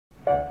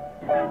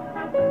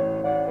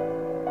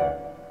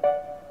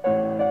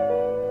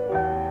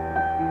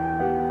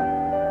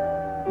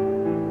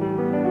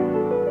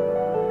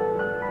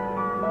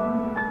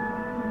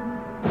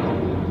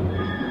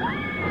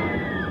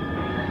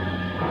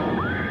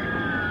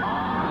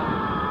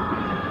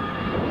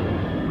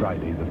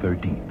Friday the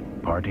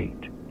 13th, Part 8.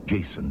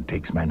 Jason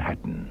takes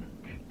Manhattan.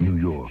 New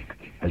York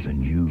has a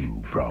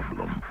new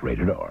problem.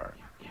 Rated R.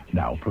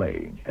 Now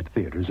playing at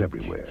theaters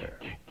everywhere.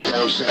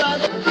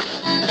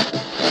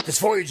 This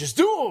voyage is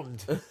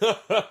doomed!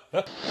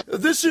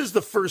 This is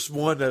the first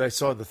one that I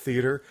saw in the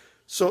theater.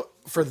 So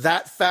for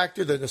that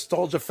factor, the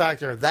nostalgia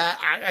factor, that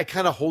I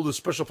kind of hold a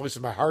special place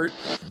in my heart.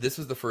 This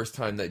was the first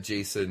time that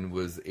Jason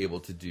was able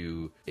to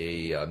do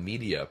a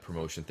media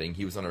promotion thing.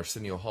 He was on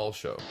Arsenio Hall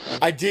show.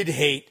 I did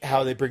hate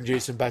how they bring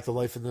Jason back to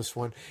life in this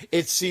one.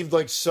 It seemed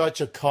like such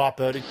a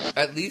cop-out.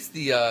 At least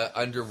the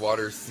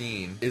underwater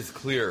scene is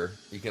clear.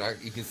 You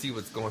can see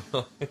what's going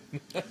on.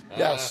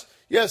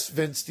 Yes,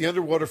 Vince, the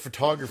underwater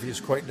photography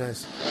is quite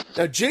nice.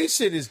 Now,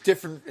 Jason is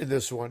different in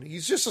this one.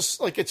 He's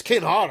just it's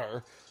Kane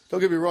Hodder. Don't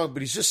get me wrong,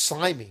 but he's just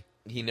slimy.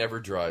 He never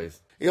dries.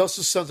 He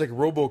also sounds like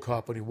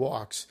RoboCop when he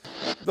walks.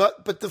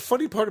 But the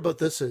funny part about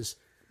this is,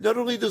 not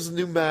only does the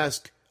new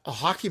mask a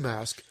hockey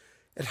mask,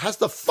 it has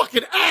the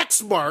fucking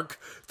axe mark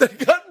that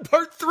he got in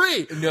Part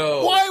 3.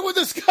 No. Why would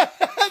this guy...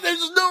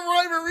 There's no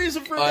rhyme or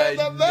reason for that.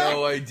 I had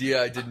no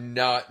idea. I did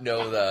not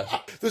know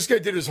that. This guy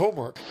did his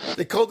homework.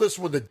 They called this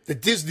one the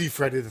Disney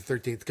Friday the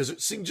 13th because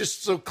it seemed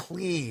just so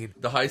clean.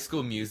 The High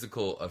School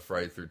Musical of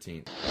Friday the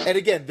 13th. And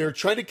again, they're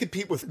trying to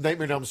compete with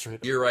Nightmare on Elm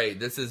Street. You're right.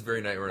 This is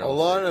very Nightmare on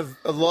Elm Street.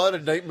 A lot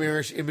of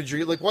nightmarish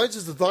imagery. Like, why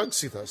does the dog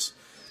see this?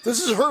 This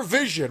is her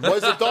vision. Why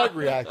is the dog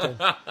reacting?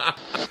 I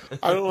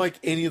don't like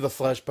any of the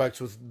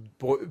flashbacks with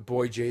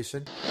boy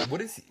Jason.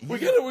 What is he? We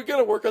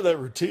gotta work on that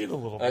routine a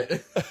little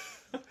bit.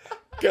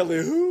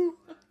 Kelly who?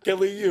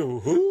 Kelly you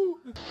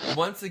who?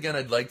 Once again,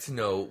 I'd like to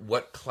know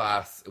what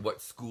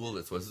school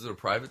this was. Is it a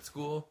private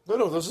school?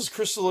 No, this is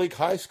Crystal Lake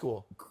High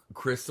School.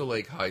 Crystal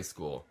Lake High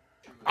School.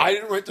 I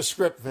didn't write the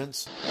script,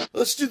 Vince.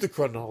 Let's do the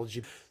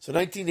chronology. So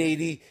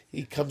 1980,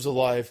 he comes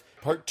alive.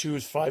 Part 2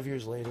 is 5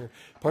 years later.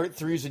 Part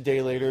 3 is a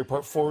day later.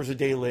 Part 4 is a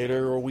day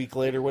later or a week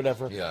later,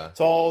 whatever. Yeah.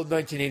 It's all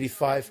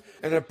 1985.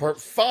 And then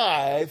Part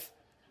 5,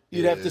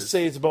 you'd have to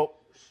say it's about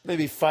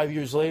maybe 5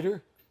 years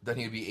later. Then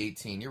he'd be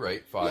 18. You're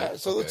right. 5. Yeah,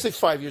 so let's say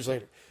 5 years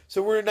later.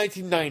 So we're in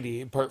 1990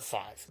 in Part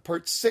 5.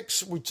 Part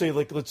 6, we'd say,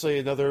 let's say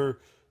another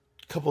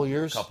couple of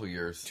years. 2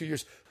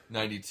 years.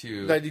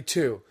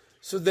 92.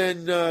 So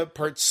then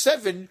Part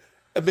 7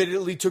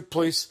 admittedly took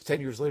place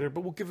 10 years later,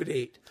 but we'll give it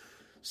 8.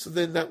 So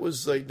then that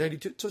was like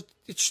 92. So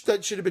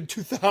that should have been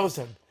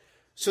 2000.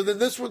 So then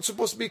this one's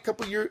supposed to be a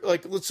couple years,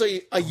 let's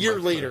say a year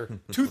later.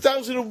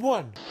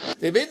 2001.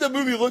 They made the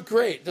movie look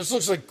great. This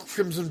looks like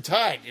Crimson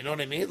Tide, you know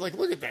what I mean? Like,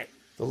 look at that.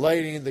 The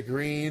lighting, the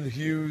green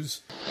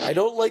hues. I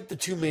don't like the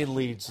two main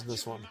leads in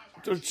this one.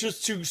 They're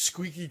just too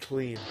squeaky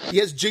clean. He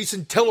has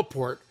Jason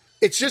teleport.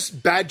 It's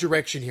just bad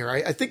direction here.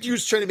 I think he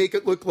was trying to make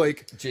it look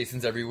like...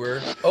 Jason's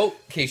everywhere. Oh,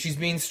 okay, she's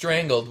being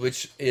strangled,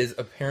 which is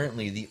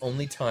apparently the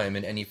only time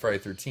in any Friday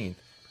the 13th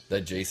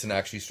that Jason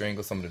actually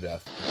strangles someone to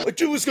death. Like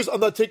Julius goes, I'm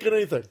not taking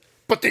anything.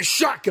 But they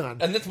shotgun.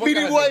 And that's one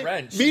guy has a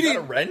wrench. Meaning,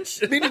 a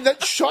wrench? Meaning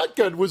that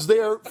shotgun was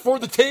there for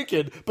the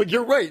taking, but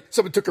you're right.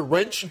 Someone took a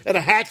wrench and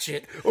a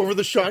hatchet over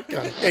the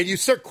shotgun. And you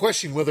start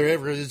questioning whether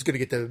ever it is going to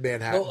get to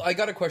Manhattan. Well, I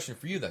got a question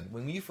for you then.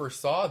 When you first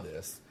saw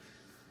this,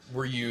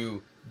 were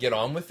you... get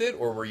on with it,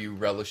 or were you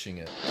relishing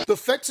it? The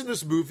effects in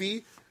this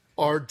movie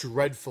are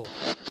dreadful.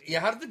 Yeah,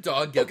 how did the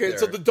dog get there? Okay,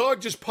 so the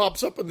dog just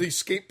pops up in the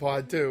escape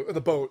pod, too. In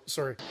the boat,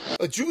 sorry.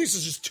 Julius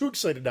is just too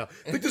excited now.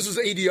 I think this is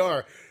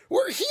ADR.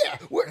 We're here!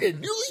 We're in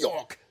New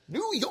York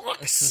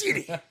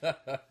City!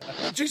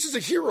 Jason's a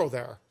hero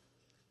there.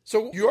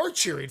 So you are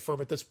cheering for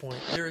him at this point.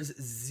 There is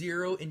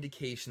zero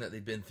indication that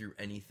they've been through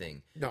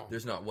anything. No.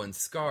 There's not one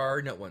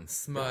scar, not one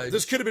smudge. No,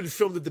 this could have been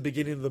filmed at the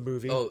beginning of the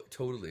movie. Oh,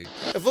 totally.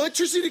 If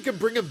electricity can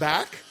bring him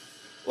back,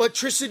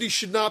 electricity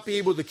should not be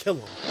able to kill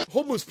him.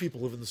 Homeless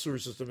people live in the sewer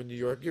system in New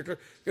York. You're going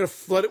to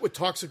flood it with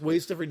toxic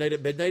waste every night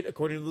at midnight,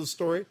 according to the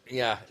story?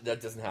 Yeah, that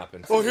doesn't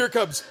happen. Oh, here it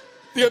comes.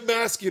 The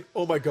unmasking.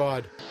 Oh, my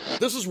God.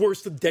 This is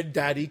worse than Dead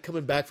Daddy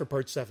coming back for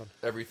Part 7.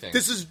 Everything.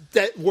 This is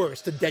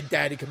worse than Dead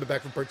Daddy coming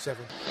back from Part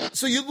 7.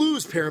 So you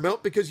lose,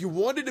 Paramount, because you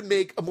wanted to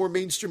make a more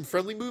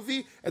mainstream-friendly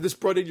movie, and this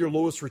brought in your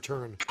lowest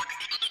return.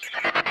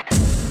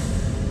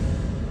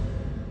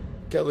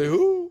 Kelly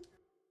who?